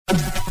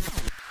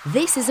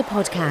This is a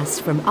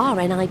podcast from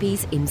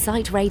RNIB's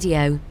Insight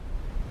Radio.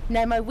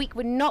 Now, my week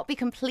would not be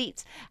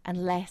complete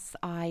unless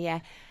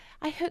I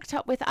hooked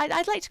up with,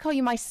 I'd like to call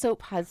you my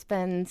soap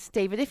husband,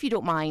 David, if you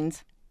don't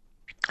mind.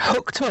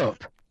 Hooked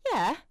up?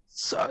 Yeah.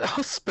 So,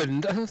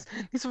 husband?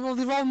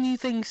 They're all new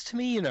things to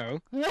me, you know.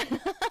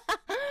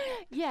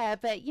 Yeah,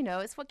 but, you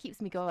know, it's what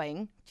keeps me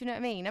going. Do you know what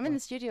I mean? I'm in the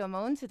studio on my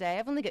own today.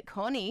 I've only got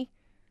Connie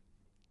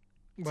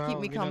to keep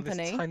me company.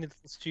 This tiny little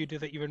studio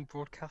that you're in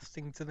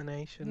broadcasting to the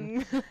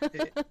nation.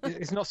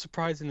 It's not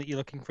surprising that you're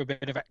looking for a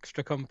bit of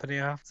extra company,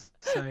 I have to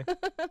say.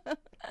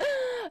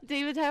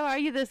 David, how are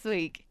you this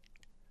week?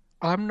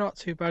 I'm not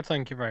too bad,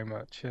 thank you very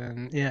much.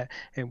 And we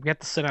had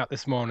the sun out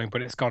this morning,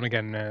 but it's gone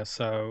again now.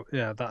 So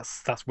yeah,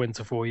 that's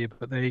winter for you.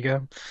 But there you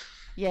go.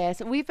 Yeah,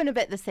 so we've been a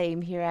bit the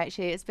same here,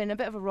 actually. It's been a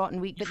bit of a rotten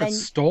week. You've but had then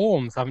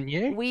storms, haven't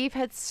you? We've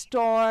had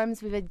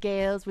storms, we've had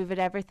gales, we've had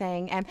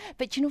everything.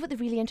 But you know what the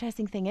really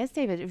interesting thing is,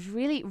 David? It was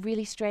really,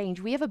 really strange.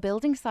 We have a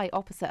building site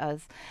opposite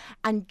us,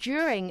 and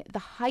during the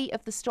height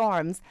of the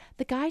storms,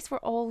 the guys were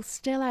all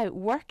still out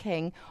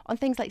working on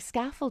things like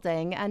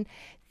scaffolding and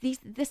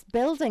this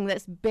building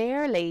that's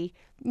barely,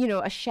 you know,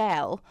 a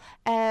shell,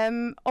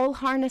 all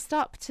harnessed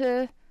up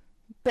to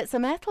bits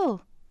of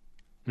metal.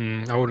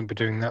 I wouldn't be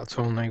doing that at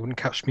all. No, you wouldn't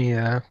catch me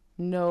there.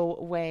 No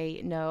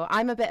way, no.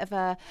 I'm a bit of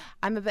a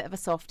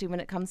softie when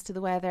it comes to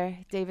the weather,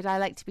 David. I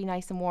like to be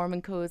nice and warm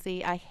and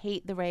cozy. I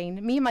hate the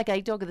rain. Me and my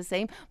guide dog are the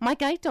same. My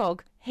guide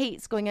dog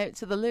hates going out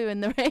to the loo in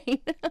the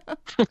rain.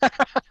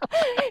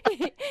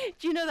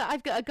 Do you know that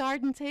I've got a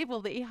garden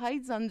table that he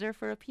hides under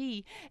for a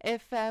pee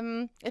if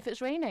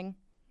it's raining?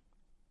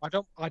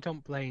 I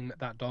don't blame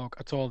that dog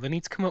at all. They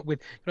need to come up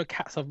with,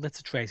 cats have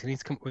litter trays. They need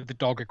to come up with the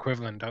dog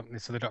equivalent, don't they?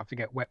 So they don't have to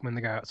get wet when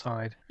they go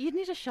outside. You'd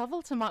need a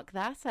shovel to muck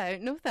that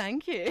out. No,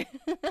 thank you.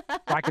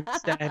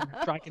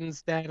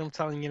 Dragon's Den, I'm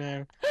telling you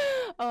now.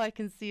 Oh, I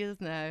can see us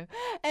now.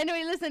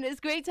 Anyway, listen, it's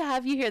great to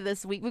have you here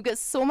this week. We've got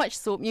so much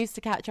soap news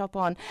to catch up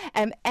on.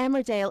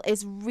 Emmerdale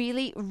is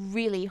really,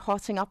 really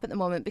hotting up at the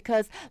moment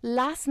because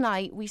last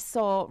night we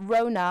saw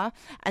Rona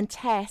and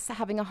Tess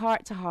having a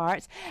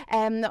heart-to-heart.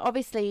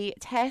 Obviously,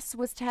 Tess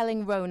was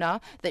telling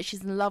Rona that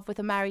she's in love with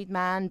a married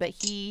man, but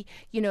he,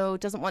 you know,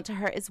 doesn't want to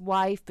hurt his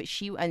wife, but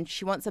she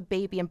wants a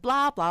baby and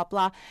blah, blah,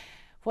 blah.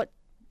 What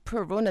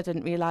poor Rona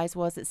didn't realise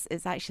was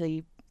it's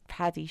actually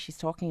Paddy she's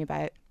talking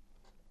about.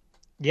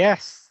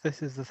 Yes,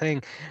 this is the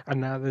thing. And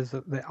now there's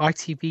the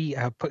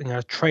ITV putting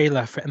a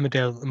trailer for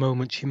Emmerdale at the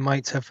moment. You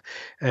might have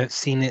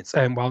seen it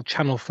while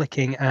channel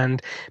flicking,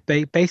 and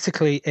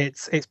basically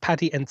it's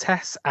Paddy and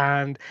Tess,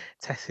 and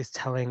Tess is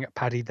telling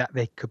Paddy that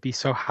they could be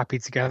so happy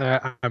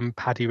together, and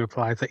Paddy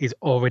replies that he's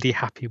already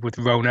happy with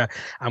Rona.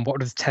 And what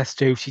does Tess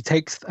do? She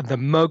takes the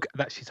mug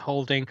that she's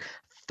holding,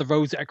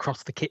 throws it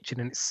across the kitchen,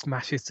 and it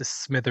smashes to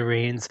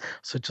smithereens.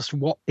 So just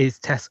what is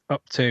Tess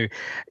up to?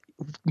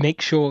 Make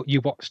sure you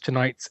watch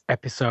tonight's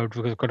episode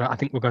because I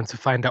think we're going to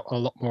find out a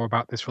lot more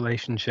about this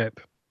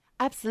relationship.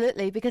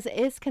 Absolutely, because it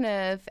is kind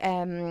of,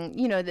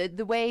 you know,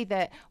 the way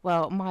that,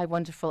 well, my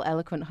wonderful,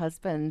 eloquent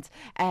husband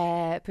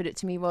put it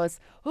to me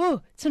was,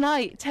 oh,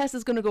 tonight Tess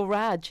is going to go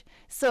Raj.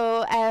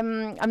 So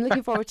I'm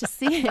looking forward to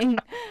seeing,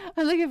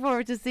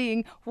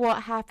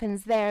 what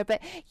happens there.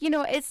 But, you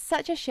know, it's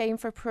such a shame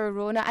for poor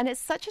Rona, and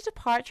it's such a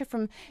departure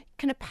from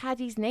kind of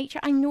Paddy's nature.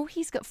 I know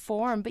he's got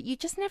form, but you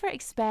just never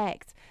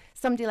expect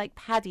somebody like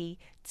Paddy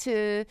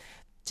to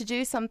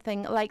do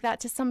something like that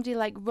to somebody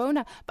like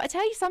Rona. But I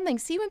tell you something,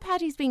 see when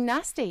Paddy's being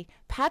nasty,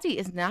 Paddy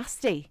is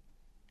nasty.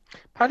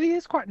 Paddy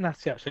is quite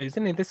nasty, actually,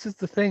 isn't he? This is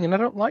the thing, and I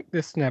don't like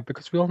this now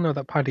because we all know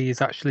that Paddy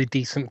is actually a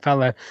decent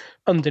fella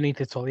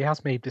underneath it all. He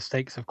has made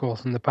mistakes, of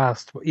course, in the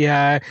past, but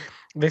yeah,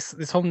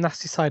 this whole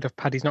nasty side of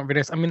Paddy's not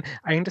really. I mean,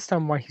 I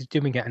understand why he's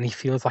doing it, and he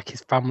feels like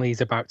his family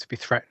is about to be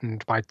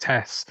threatened by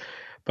Tess.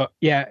 But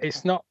yeah,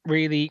 it's not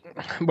really.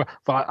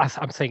 Well,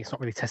 I'm saying it's not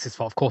really Tess's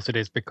fault. Of course it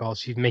is, because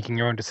she's making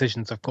her own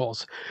decisions, of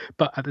course.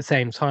 But at the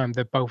same time,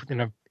 they're both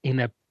in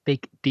a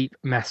big, deep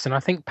mess. And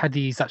I think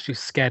Paddy's actually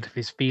scared of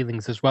his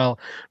feelings as well.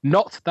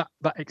 Not that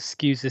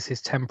excuses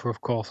his temper, of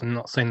course. I'm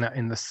not saying that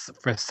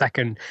for a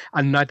second.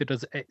 And neither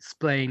does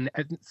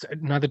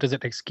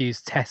it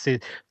excuse Tess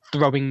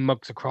throwing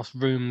mugs across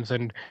rooms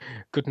and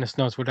goodness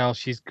knows what else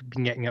she's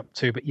been getting up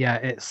to. But yeah,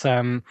 it's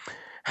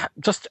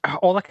just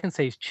all I can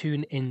say is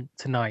tune in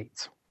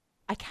tonight.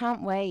 I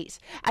can't wait.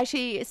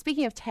 Actually,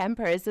 speaking of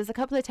tempers, there's a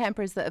couple of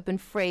tempers that have been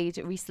frayed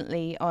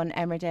recently on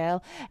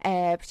Emmerdale,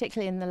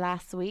 particularly in the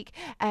last week.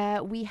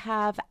 We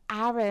have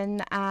Aaron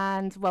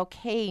and, well,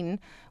 Kane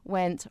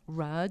went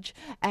Raj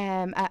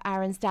at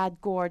Aaron's dad,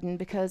 Gordon,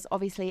 because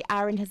obviously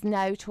Aaron has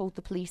now told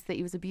the police that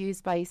he was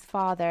abused by his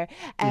father.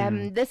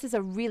 This is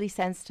a really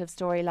sensitive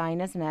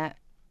storyline, isn't it?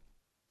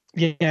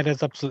 Yeah,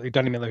 there's absolutely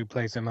Danny Miller who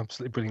plays him,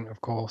 absolutely brilliant, of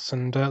course.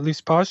 And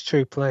Luce Page,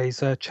 who plays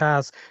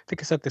Chaz. I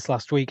think I said this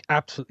last week,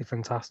 absolutely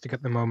fantastic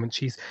at the moment.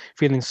 She's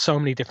feeling so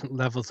many different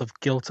levels of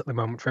guilt at the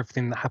moment for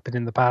everything that happened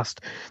in the past.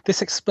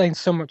 This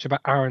explains so much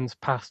about Aaron's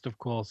past, of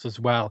course, as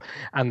well,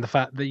 and the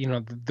fact that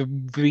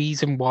the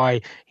reason why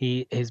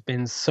he has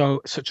been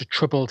such a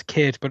troubled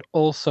kid, but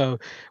also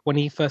when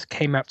he first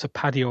came out to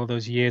Paddy all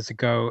those years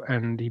ago,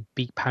 and he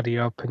beat Paddy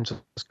up and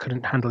just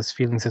couldn't handle his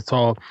feelings at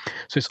all.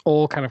 So it's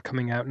all kind of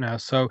coming out now.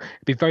 So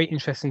it'd be very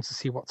interesting to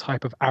see what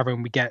type of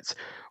Aaron we get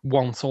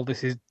once all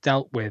this is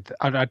dealt with.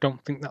 And I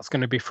don't think that's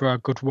going to be for a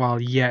good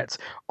while yet.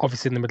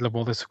 Obviously, in the middle of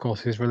all this, of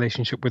course, his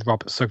relationship with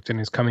Robert Sugden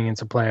is coming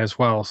into play as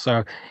well.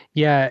 So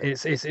yeah,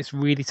 it's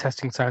really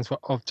testing signs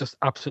of just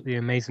absolutely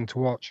amazing to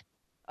watch.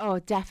 Oh,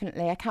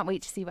 definitely. I can't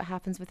wait to see what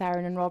happens with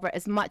Aaron and Robert.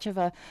 As much of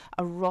a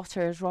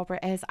rotter as Robert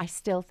is, I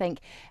still think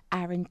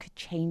Aaron could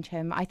change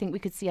him. I think we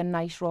could see a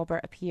nice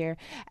Robert appear.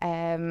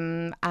 Well,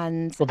 the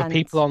And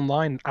people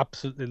online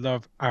absolutely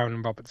love Aaron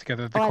and Robert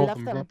together. oh, They I call love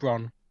them them. Rob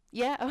Ron.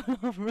 Yeah.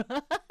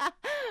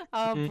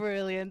 Oh, Mhm.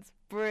 brilliant.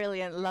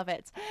 Brilliant. Love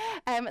it.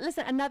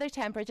 Listen, another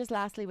temper, just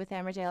lastly with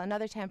Emmerdale,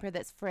 another temper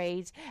that's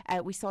frayed.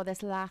 We saw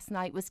this last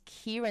night was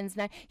Kieran's.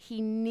 Now,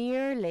 he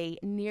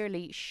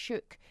nearly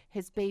shook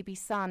his baby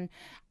son.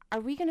 Are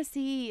we going to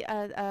see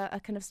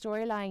a kind of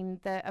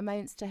storyline that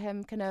amounts to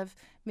him kind of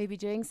maybe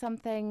doing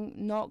something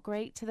not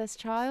great to this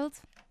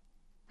child?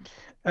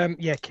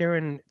 Yeah,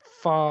 Kieran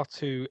far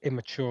too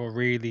immature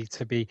really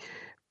to be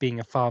being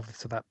a father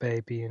to that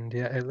baby, and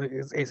yeah,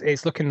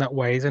 it's looking that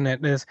way, isn't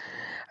it? There's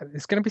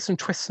going to be some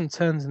twists and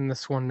turns in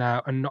this one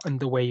now, and not in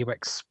the way you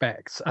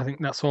expect. I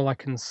think that's all I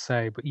can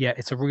say. But yeah,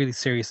 it's a really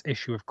serious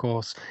issue, of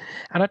course,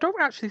 and I don't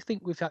actually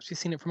think we've actually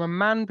seen it from a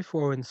man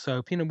before in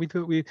soap. We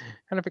kind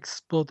of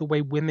explored the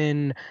way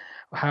women,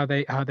 how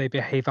they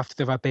behave after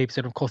they've had babies,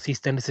 and of course,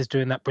 EastEnders is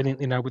doing that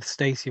brilliantly now with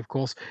Stacey, of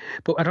course.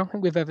 But I don't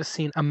think we've ever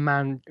seen a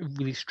man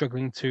really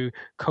struggling to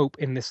cope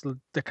in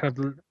the kind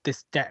of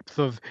this depth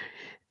of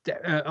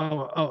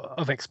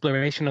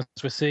exploration as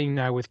we're seeing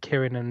now with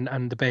Kieran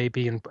and the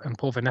baby and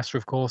poor Vanessa,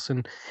 of course.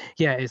 And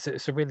yeah,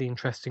 it's a really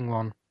interesting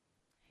one.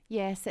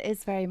 Yes, it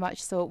is very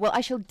much so. Well,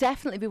 I shall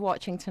definitely be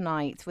watching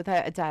tonight,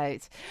 without a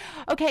doubt.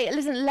 Okay,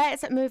 listen,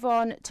 let's move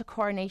on to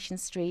Coronation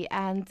Street,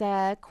 and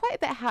quite a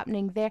bit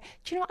happening there.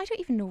 Do you know, I don't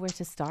even know where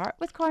to start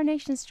with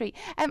Coronation Street.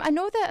 I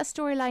know that a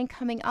storyline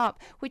coming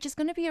up, which is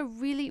going to be a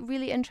really,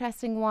 really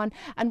interesting one,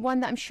 and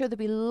one that I'm sure there'll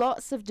be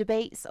lots of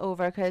debates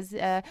over, because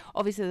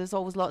obviously there's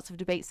always lots of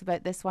debates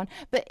about this one.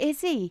 But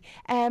Izzy,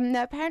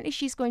 now apparently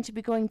she's going to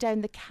be going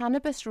down the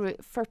cannabis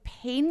route for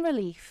pain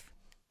relief.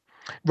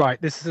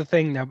 Right, this is the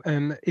thing now.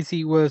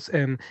 Izzy was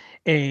in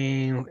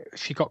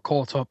she got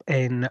caught up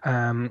in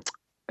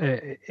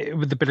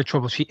with a bit of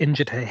trouble. She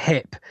injured her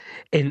hip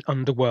in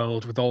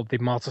Underworld with all the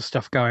Marta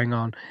stuff going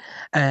on,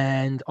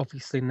 and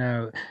obviously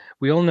now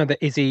we all know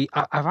that Izzy.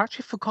 I've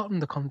actually forgotten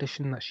the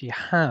condition that she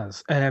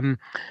has,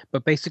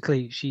 but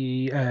basically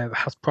she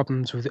has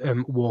problems with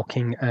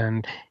walking,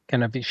 and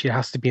kind of she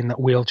has to be in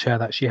that wheelchair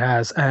that she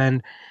has,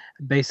 and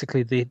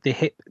basically the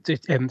hip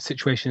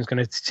situation is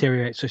going to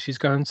deteriorate, so she's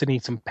going to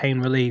need some pain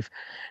relief.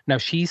 Now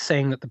she's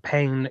saying that the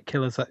pain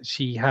killers that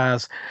she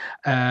has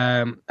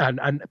and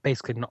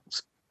basically not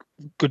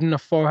good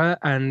enough for her,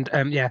 and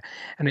yeah,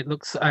 and it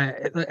looks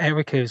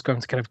Erica is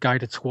going to kind of guide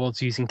her towards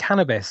using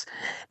cannabis.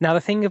 Now the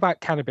thing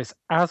about cannabis,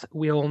 as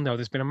we all know,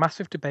 there's been a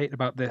massive debate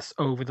about this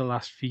over the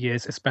last few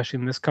years, especially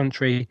in this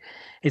country,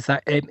 is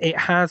that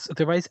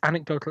there is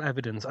anecdotal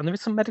evidence and there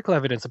is some medical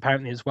evidence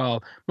apparently as well.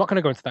 I'm not going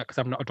to go into that because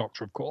I'm not a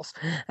doctor, of course.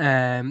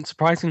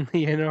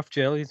 Surprisingly enough,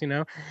 Jill, is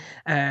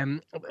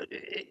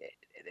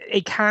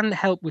it can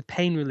help with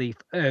pain relief,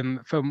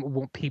 from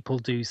what people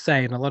do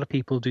say, and a lot of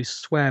people do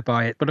swear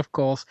by it. But of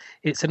course,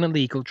 it's an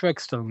illegal drug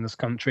still in this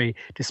country,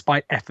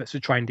 despite efforts to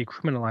try and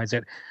decriminalize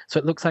it. So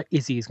it looks like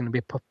Izzy is going to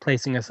be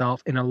placing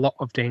herself in a lot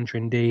of danger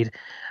indeed.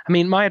 I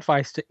mean, my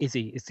advice to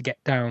Izzy is to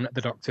get down at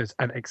the doctors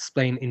and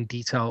explain in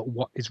detail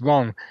what is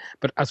wrong.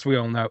 But as we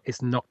all know,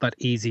 it's not that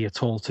easy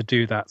at all to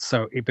do that.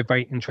 So it'd be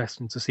very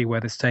interesting to see where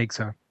this takes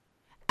her.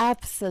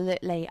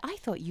 Absolutely. I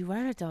thought you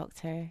were a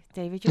doctor,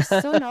 David. You're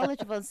so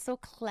knowledgeable and so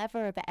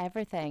clever about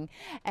everything.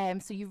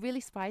 So you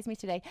really surprised me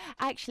today.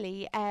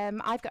 Actually,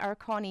 I've got our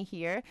Connie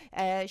here.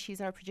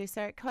 She's our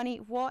producer. Connie,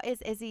 what is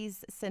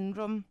Izzy's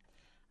syndrome?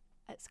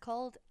 It's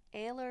called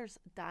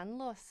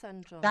Ehlers-Danlos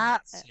syndrome.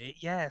 That's it.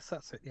 Yes,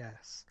 that's it.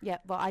 Yes. Yeah,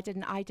 well, I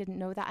didn't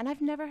know that, and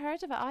I've never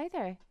heard of it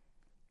either.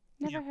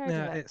 Yeah, Never heard of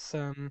no, it.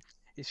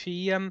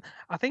 she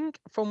I think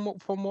from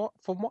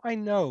what I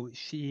know,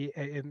 she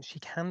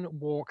can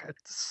walk at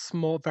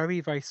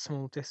very very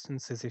small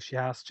distances if she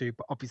has to,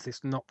 but obviously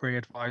it's not very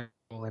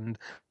advisable, and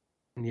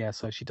yeah,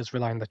 so she does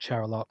rely on the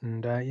chair a lot,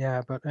 and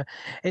yeah, but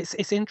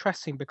it's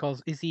interesting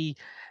because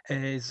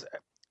is.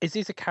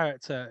 Izzy's a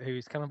character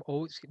who's kind of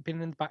always been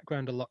in the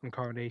background a lot in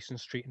Coronation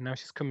Street, and now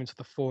she's coming to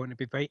the fore, and it'd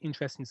be very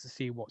interesting to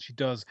see what she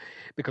does,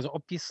 because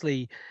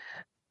obviously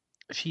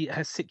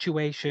her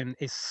situation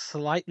is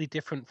slightly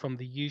different from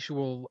the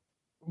usual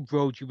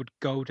road you would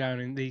go down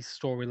in these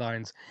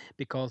storylines,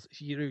 because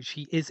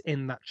she is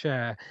in that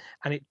chair,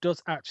 and it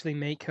does actually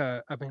make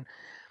her. I mean,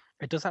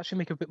 it does actually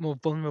make her a bit more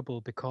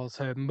vulnerable because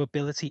her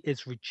mobility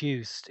is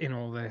reduced in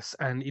all this,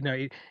 and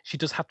she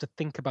does have to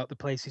think about the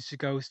places she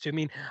goes to. I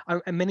mean,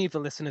 and many of the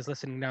listeners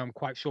listening now, I'm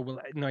quite sure,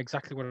 will know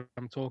exactly what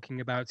I'm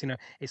talking about.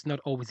 It's not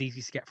always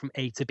easy to get from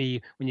A to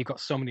B when you've got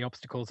so many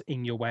obstacles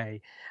in your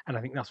way, and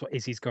I think that's what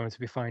Izzy's going to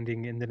be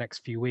finding in the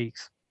next few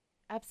weeks.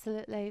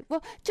 Absolutely.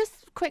 Well,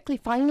 just quickly,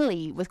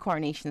 finally, with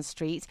Coronation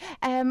Street,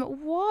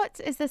 what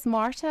is this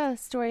Marta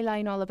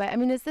storyline all about? I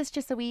mean, is this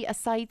just a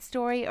side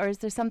story, or is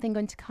there something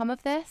going to come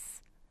of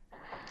this?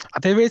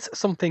 There is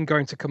something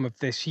going to come of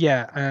this,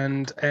 yeah,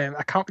 and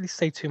I can't really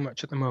say too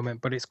much at the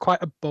moment, but it's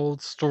quite a bold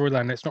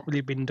storyline. It's not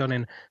really been done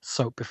in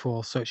soap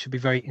before, so it should be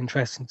very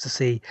interesting to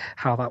see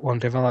how that one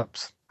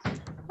develops.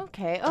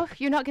 Okay. Oh,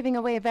 you're not giving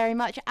away very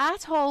much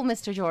at all,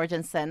 Mr.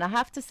 Jorgensen, I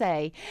have to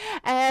say.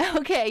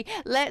 Okay,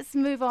 let's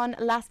move on,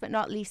 last but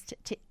not least,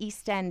 to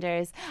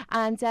EastEnders.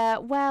 And,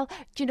 well,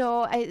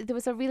 there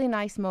was a really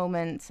nice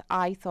moment,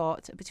 I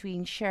thought,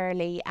 between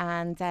Shirley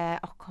and,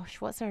 oh gosh,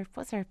 what's her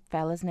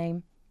fella's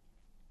name?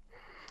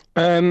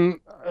 We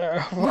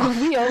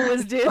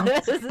always do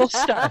this.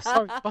 Buster.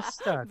 Sorry,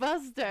 Buster.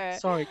 Buster.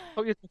 Sorry, I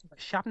thought you were talking about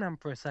Shabnam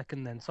for a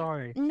second then,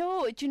 sorry.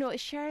 No,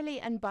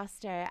 Shirley and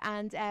Buster,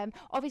 and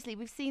obviously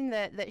we've seen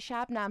that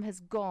Shabnam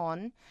has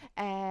gone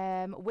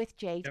with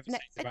Jade. Never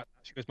said about that.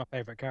 She was my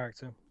favourite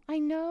character. I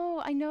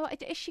know.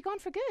 Is she gone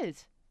for good?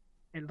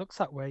 It looks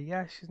that way,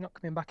 yeah. She's not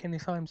coming back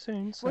anytime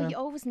soon. So. Well, you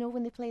always know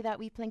when they play that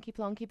wee plinky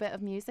plonky bit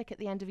of music at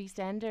the end of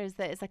EastEnders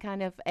that it's a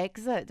kind of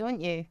exit,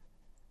 don't you?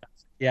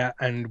 Yeah,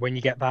 and when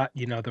you get that,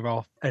 they're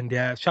off. And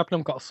yeah,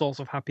 Shabnam got a sort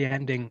of happy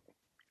ending.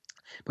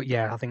 But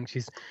yeah, I think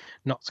she's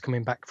not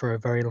coming back for a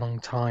very long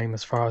time,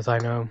 as far as I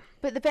know.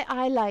 But the bit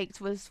I liked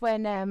was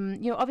when,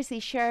 obviously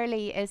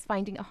Shirley is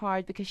finding it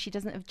hard because she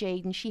doesn't have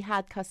Jade, and she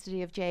had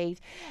custody of Jade.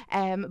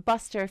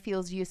 Buster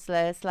feels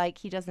useless, like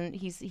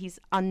he's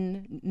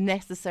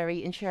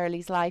unnecessary in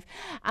Shirley's life,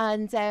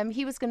 and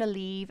he was going to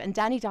leave. And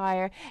Danny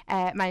Dyer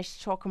managed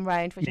to talk him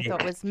round, which I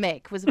thought was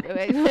Mick.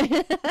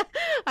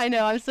 I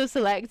know I'm so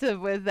selective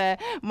with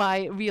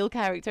my real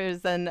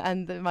characters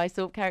and my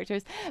soap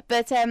characters,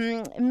 but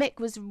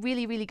Mick was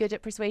really, really good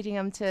at persuading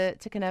him to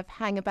kind of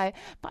hang about.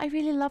 But I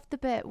really loved the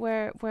bit where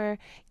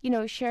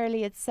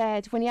Shirley had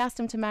said, when he asked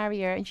him to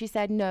marry her, and she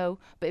said no,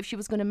 but if she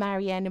was going to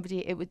marry anybody,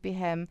 it would be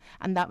him,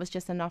 and that was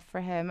just enough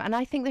for him. And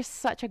I think there's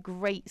such a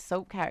great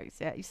soap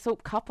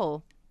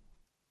couple.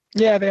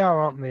 Yeah, they are,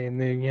 aren't they?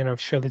 And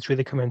Shirley's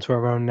really come into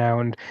her own now,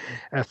 and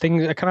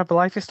things kind of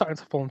life is starting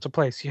to fall into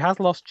place. She has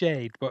lost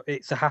Jade, but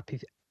it's a happy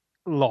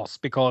loss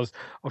because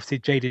obviously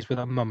Jade is with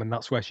her mum, and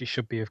that's where she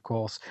should be, of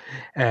course.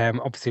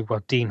 Obviously,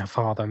 well, Dean, her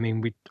father, I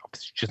mean, we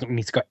obviously just don't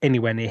need to go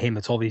anywhere near him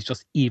at all. He's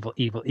just evil,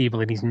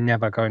 and he's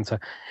never going to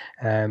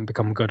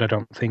become good, I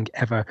don't think,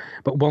 ever.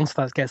 But once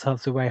that gets out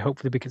of the way,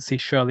 hopefully we can see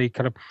Shirley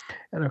kind of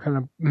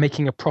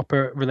making a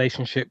proper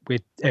relationship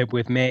with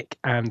Mick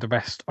and the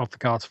rest of the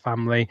Guards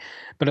family.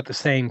 But at the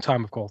same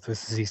time, of course,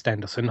 this is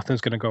EastEnders, so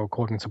nothing's going to go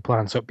according to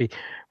plan. So it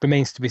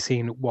remains to be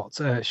seen what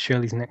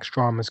Shirley's next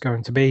drama is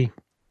going to be.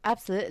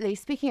 Absolutely.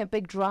 Speaking of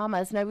big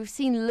dramas, now we've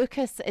seen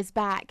Lucas is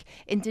back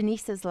in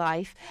Denise's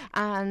life,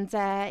 and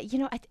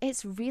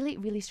it's really,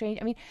 really strange.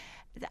 I mean,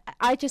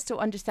 I just don't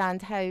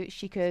understand how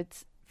she could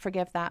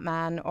forgive that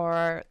man,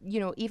 or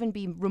even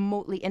be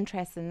remotely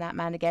interested in that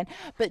man again.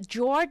 But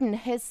Jordan,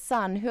 his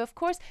son, who of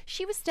course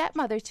she was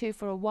stepmother to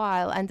for a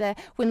while, and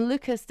when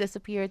Lucas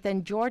disappeared,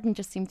 then Jordan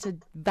just seemed to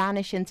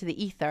vanish into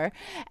the ether.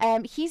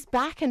 He's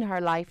back in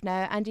her life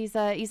now, and he's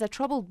a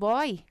troubled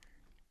boy.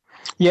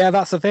 Yeah,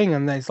 that's the thing,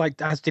 and it's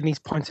like, as Denise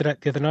pointed out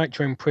the other night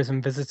during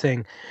prison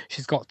visiting,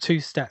 she's got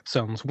two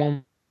stepsons,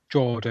 one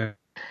Jordan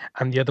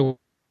and the other.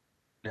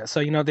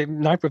 So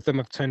neither of them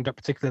have turned up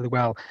particularly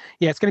well.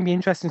 Yeah, it's going to be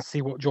interesting to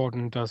see what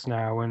Jordan does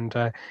now, and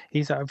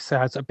he's obviously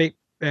has a big,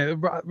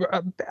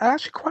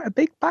 actually quite a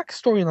big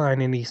backstory line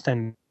in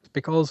EastEnders,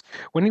 because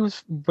when he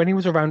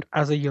was around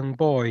as a young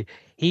boy,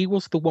 he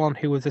was the one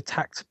who was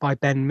attacked by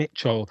Ben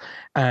Mitchell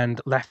and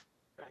left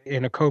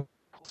in a coma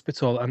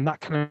hospital, and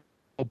that kind of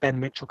Ben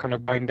Mitchell kind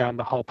of going down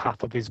the whole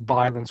path of his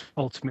violence,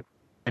 ultimately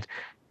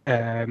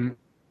the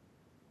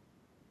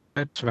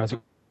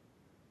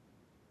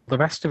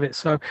rest of it.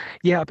 So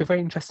yeah, it'll be very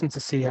interesting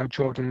to see how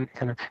Jordan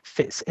kind of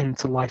fits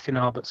into life in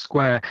Albert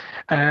Square.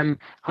 I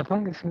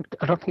don't think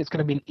it's going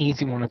to be an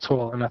easy one at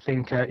all, and I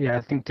think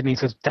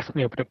Denise has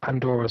definitely opened up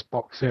Pandora's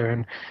box here,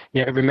 and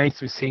yeah, it remains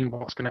to be seen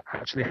what's going to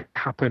actually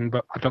happen,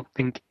 but I don't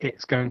think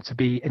it's going to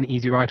be an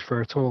easy ride for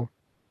her at all.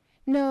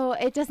 No,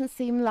 it doesn't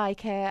seem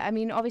like it. I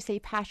mean, obviously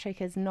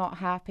Patrick is not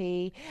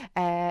happy.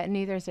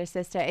 Neither is her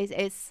sister.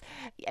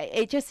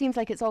 It just seems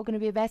like it's all going to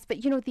be a mess.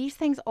 But these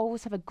things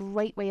always have a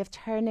great way of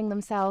turning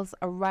themselves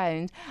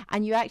around,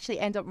 and you actually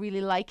end up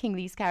really liking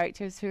these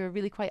characters who are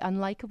really quite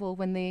unlikable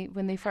when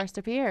they first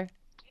appear.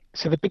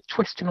 So the big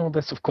twist in all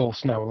this, of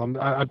course, Noel,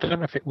 I don't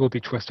know if it will be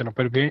twisted,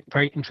 but it'll be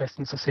very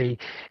interesting to see,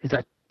 is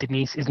that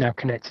Denise is now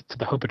connected to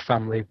the Hubbard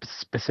family,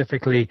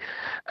 specifically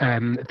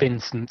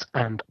Vincent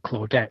and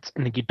Claudette,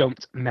 and you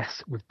don't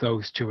mess with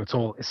those two at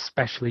all,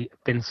 especially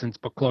Vincent,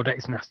 but Claudette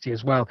is nasty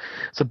as well.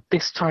 So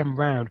this time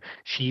round,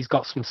 she's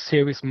got some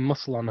serious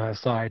muscle on her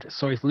side.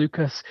 So if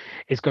Lucas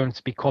is going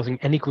to be causing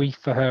any grief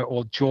for her,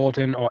 or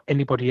Jordan, or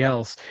anybody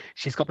else,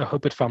 she's got the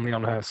Hubbard family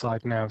on her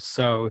side now.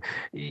 So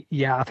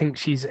yeah, I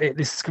think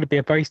this is going to be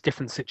a very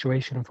different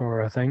situation for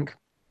her, I think.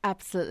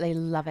 Absolutely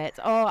love it.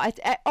 Oh,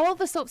 all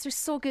the soaps are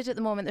so good at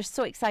the moment. They're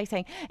so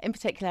exciting. In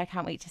particular, I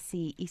can't wait to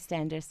see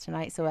EastEnders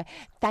tonight. So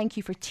thank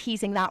you for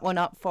teasing that one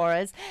up for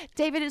us.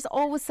 David, it's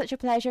always such a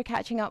pleasure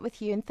catching up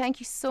with you. And thank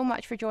you so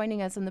much for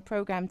joining us on the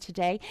programme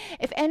today.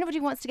 If anybody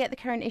wants to get the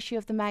current issue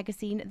of the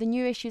magazine, the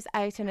new issue's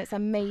out and it's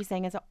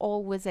amazing, as it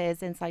always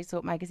is, Inside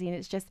Soap Magazine.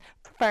 It's just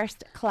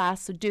first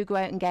class, so do go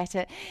out and get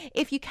it.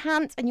 If you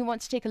can't and you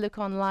want to take a look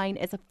online,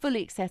 it's a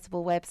fully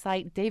accessible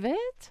website. David?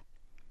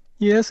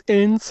 Yes,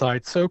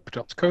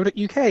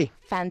 insidesoap.co.uk.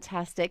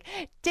 Fantastic.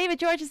 David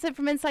Georgeson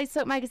from Inside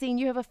Soap Magazine,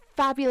 you have a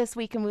fabulous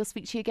week and we'll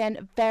speak to you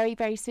again very,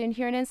 very soon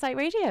here on Insight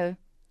Radio.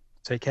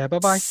 Take care.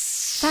 Bye-bye.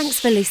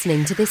 Thanks for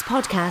listening to this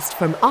podcast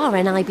from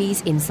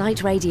RNIB's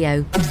Insight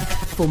Radio.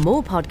 For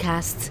more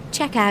podcasts,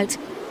 check out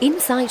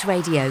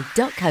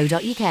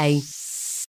insightradio.co.uk.